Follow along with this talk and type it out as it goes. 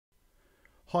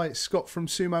Hi, it's Scott from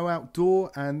Sumo Outdoor,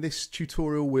 and this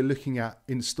tutorial we're looking at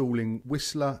installing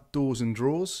Whistler doors and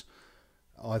drawers,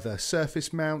 either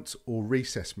surface mount or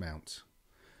recess mount.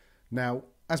 Now,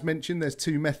 as mentioned, there's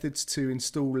two methods to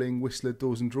installing Whistler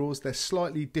doors and drawers. They're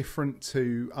slightly different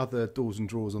to other doors and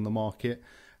drawers on the market,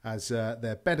 as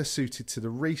they're better suited to the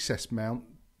recess mount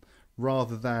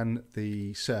rather than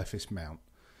the surface mount.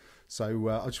 So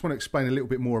I just want to explain a little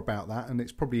bit more about that, and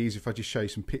it's probably easier if I just show you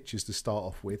some pictures to start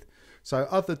off with. So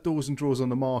other doors and drawers on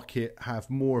the market have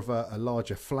more of a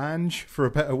larger flange, for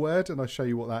a better word, and I'll show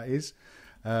you what that is,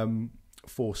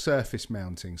 for surface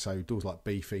mounting. So doors like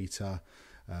Beefeater,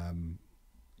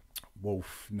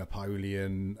 Wolf,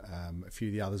 Napoleon, a few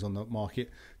of the others on the market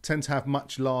tend to have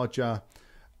much larger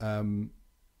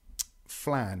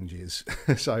flanges.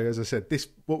 So as I said,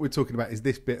 what we're talking about is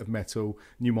this bit of metal,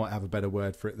 and you might have a better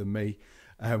word for it than me,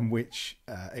 which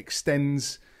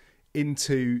extends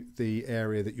into the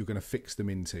area that you're going to fix them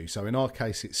into. So in our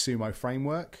case, it's Sumo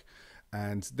framework,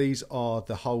 and these are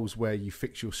the holes where you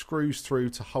fix your screws through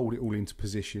to hold it all into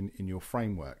position in your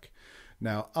framework.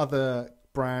 Now, other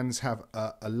brands have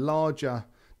a larger,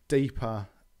 deeper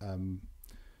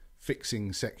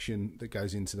fixing section that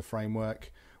goes into the framework,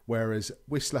 whereas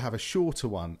Whistler have a shorter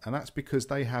one, and that's because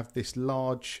they have this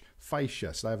large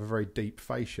fascia, so they have a very deep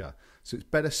fascia, so it's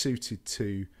better suited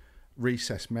to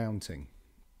recess mounting.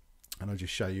 And I'll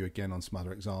just show you again on some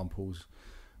other examples.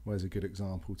 Where's a good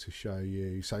example to show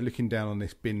you? So looking down on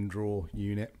this bin drawer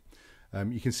unit,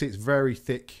 you can see it's very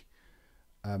thick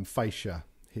fascia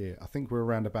here. I think we're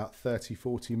around about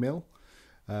 30-40 mil,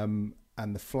 and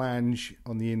the flange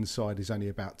on the inside is only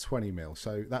about 20 mil.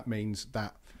 So that means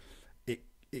that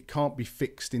it can't be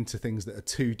fixed into things that are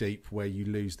too deep where you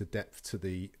lose the depth to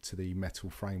the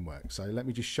metal framework. So let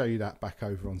me just show you that back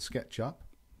over on SketchUp.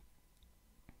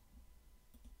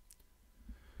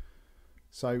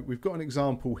 So we've got an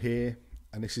example here,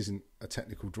 and this isn't a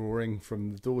technical drawing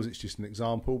from the doors, it's just an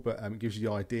example, but it gives you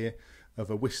the idea of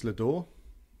a Whistler door.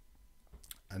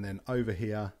 And then over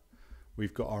here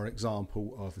we've got our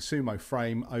example of a Sumo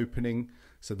frame opening.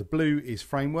 So the blue is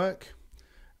framework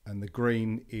and the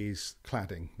green is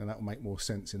cladding, and that will make more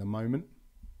sense in a moment.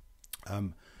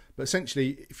 But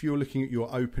essentially, if you're looking at your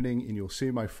opening in your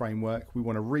Sumo framework, we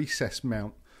want to recess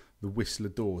mount the Whistler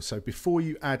doors. So before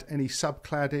you add any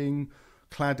subcladding,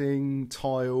 cladding,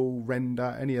 tile,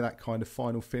 render, any of that kind of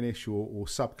final finish or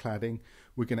subcladding,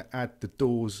 we're going to add the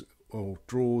doors or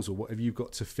drawers or whatever you've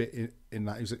got to fit in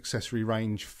that is accessory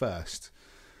range first.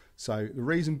 So the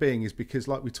reason being is because,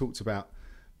 like we talked about,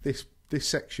 this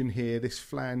section here, this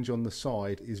flange on the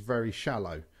side is very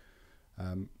shallow.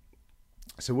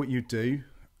 So what you do,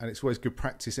 and it's always good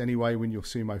practice anyway when your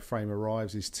Sumo frame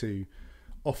arrives, is to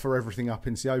offer everything up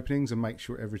into the openings and make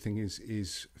sure everything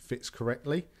fits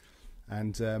correctly.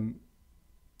 And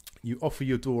you offer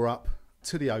your door up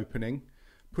to the opening,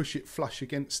 push it flush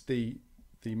against the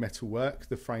metalwork,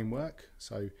 the framework,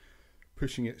 so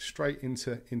pushing it straight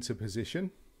into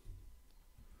position.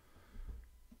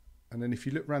 And then if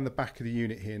you look around the back of the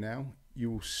unit here now,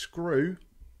 you will screw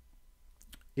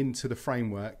into the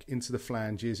framework, into the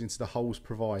flanges, into the holes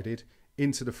provided,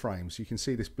 into the frame. So you can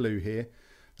see this blue here,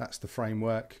 that's the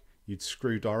framework. You'd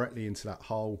screw directly into that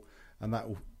hole, and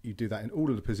you do that in all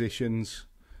of the positions,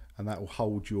 and that will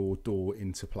hold your door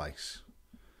into place.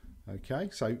 Okay,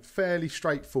 so fairly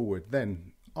straightforward.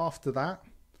 Then after that,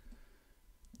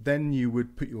 then you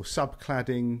would put your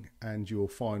subcladding and your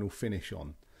final finish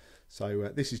on.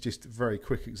 So this is just a very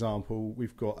quick example.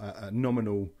 We've got a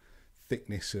nominal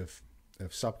thickness of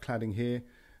subcladding here,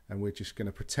 and we're just going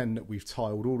to pretend that we've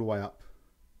tiled all the way up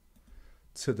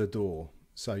to the door.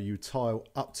 So you tile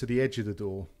up to the edge of the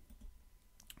door,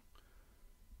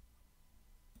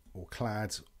 or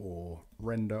clad or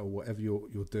render or whatever you're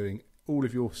doing. All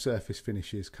of your surface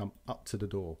finishes come up to the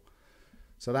door.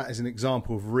 So that is an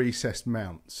example of recessed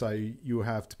mount. So you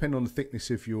have, depending on the thickness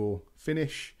of your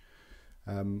finish,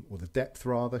 or the depth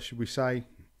rather, should we say,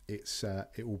 it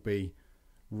will be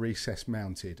recess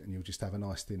mounted, and you'll just have a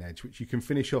nice thin edge, which you can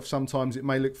finish off. Sometimes it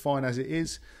may look fine as it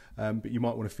is, but you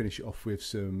might want to finish it off with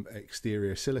some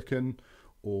exterior silicone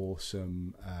or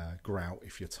some grout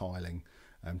if you're tiling,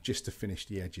 just to finish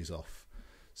the edges off.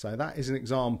 So that is an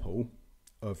example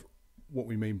of what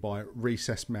we mean by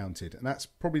recess mounted, and that's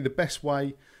probably the best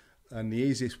way and the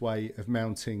easiest way of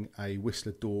mounting a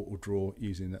Whistler door or drawer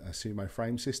using a Sumo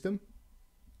frame system.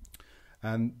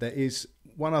 And there is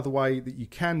one other way that you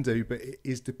can do, but it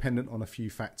is dependent on a few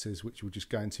factors, which we'll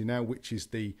just go into now, which is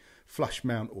the flush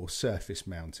mount or surface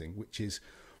mounting, which is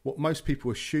what most people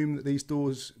assume that these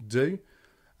doors do,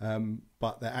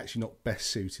 but they're actually not best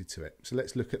suited to it. So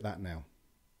let's look at that now.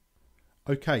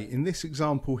 Okay, in this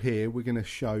example here, we're going to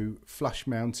show flush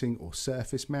mounting or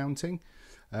surface mounting.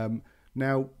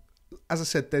 Now, as I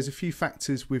said, there's a few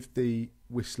factors with the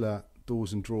Whistler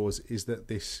doors and drawers, is that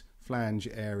this flange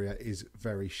area is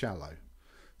very shallow.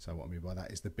 So what I mean by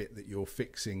that is the bit that you're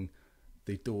fixing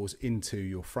the doors into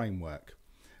your framework.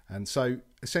 And so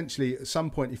essentially at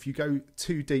some point, if you go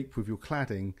too deep with your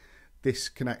cladding, this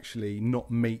can actually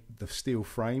not meet the steel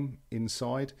frame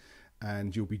inside,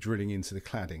 and you'll be drilling into the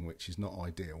cladding, which is not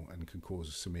ideal and can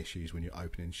cause some issues when you're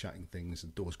opening and shutting things. The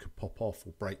doors could pop off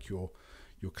or break your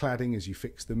cladding as you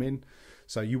fix them in.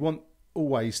 So you want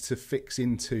always to fix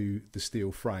into the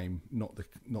steel frame, not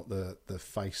the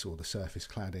face or the surface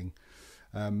cladding.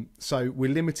 So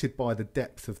we're limited by the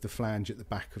depth of the flange at the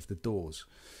back of the doors.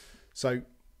 So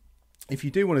if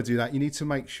you do want to do that, you need to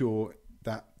make sure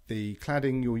that the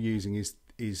cladding you're using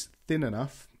is thin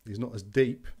enough, is not as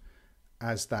deep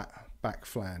as that back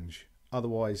flange.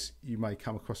 Otherwise you may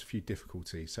come across a few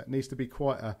difficulties. So it needs to be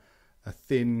quite a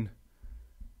thin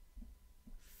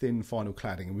final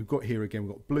cladding. And we've got here again,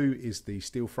 we've got blue is the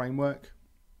steel framework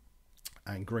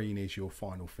and green is your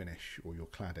final finish or your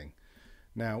cladding.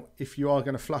 Now if you are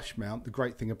going to flush mount, the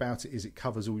great thing about it is it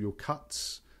covers all your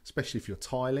cuts, especially if you're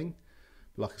tiling.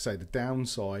 But like I say, the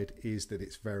downside is that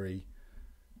it's very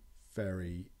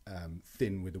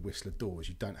thin with the Whistler doors.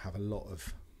 You don't have a lot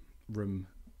of room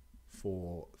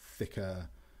for thicker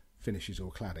finishes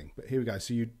or cladding. But here we go.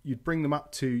 So you'd bring them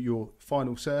up to your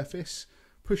final surface,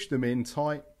 push them in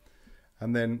tight,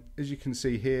 and then as you can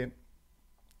see here,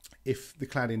 if the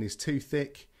cladding is too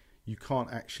thick, you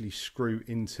can't actually screw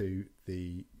into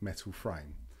the metal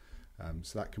frame.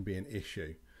 So that can be an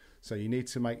issue. So you need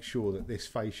to make sure that this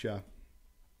fascia,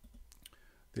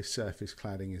 this surface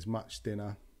cladding, is much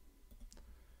thinner,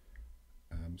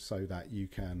 so that you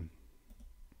can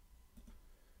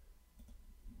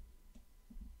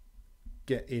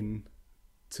get in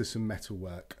to some metal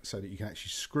work, so that you can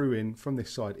actually screw in from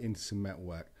this side into some metal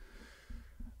work.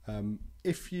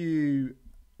 If you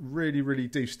really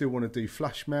do still want to do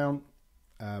flush mount,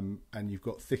 and you've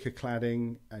got thicker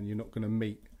cladding and you're not going to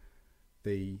meet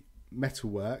the metal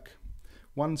work,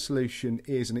 one solution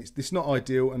is, and it's not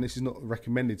ideal and this is not a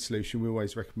recommended solution, we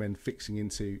always recommend fixing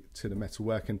into the metal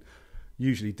work and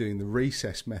usually doing the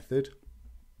recess method.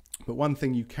 But one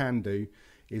thing you can do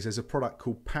is there's a product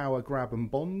called Power Grab and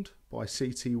Bond by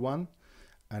CT1,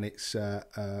 and it's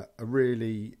a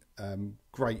really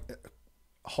great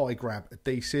high grab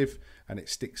adhesive, and it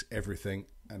sticks everything,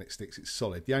 and it's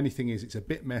solid. The only thing is it's a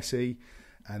bit messy,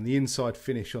 and the inside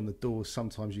finish on the doors,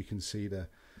 sometimes you can see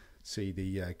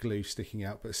the glue sticking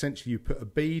out. But essentially you put a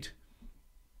bead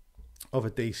of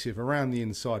adhesive around the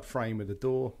inside frame of the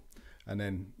door, and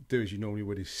then do as you normally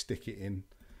would, is stick it in.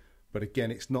 But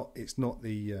again, it's not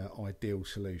the ideal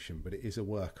solution, but it is a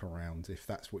workaround if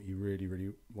that's what you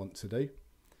really want to do.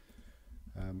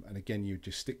 And again, you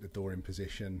just stick the door in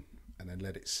position and then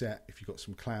let it set. If you've got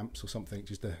some clamps or something,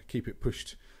 just to keep it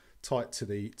pushed tight to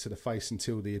the face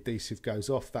until the adhesive goes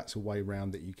off. That's a way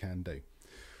round that you can do.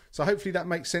 So hopefully that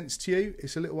makes sense to you.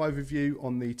 It's a little overview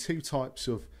on the two types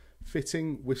of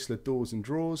fitting Whistler doors and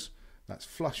drawers. That's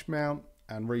flush mount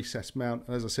and recess mount.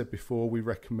 And as I said before, we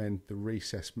recommend the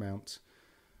recess mount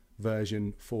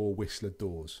version for Whistler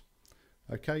doors.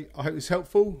 Okay, I hope it's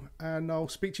helpful, and I'll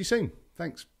speak to you soon.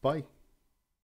 Thanks, bye.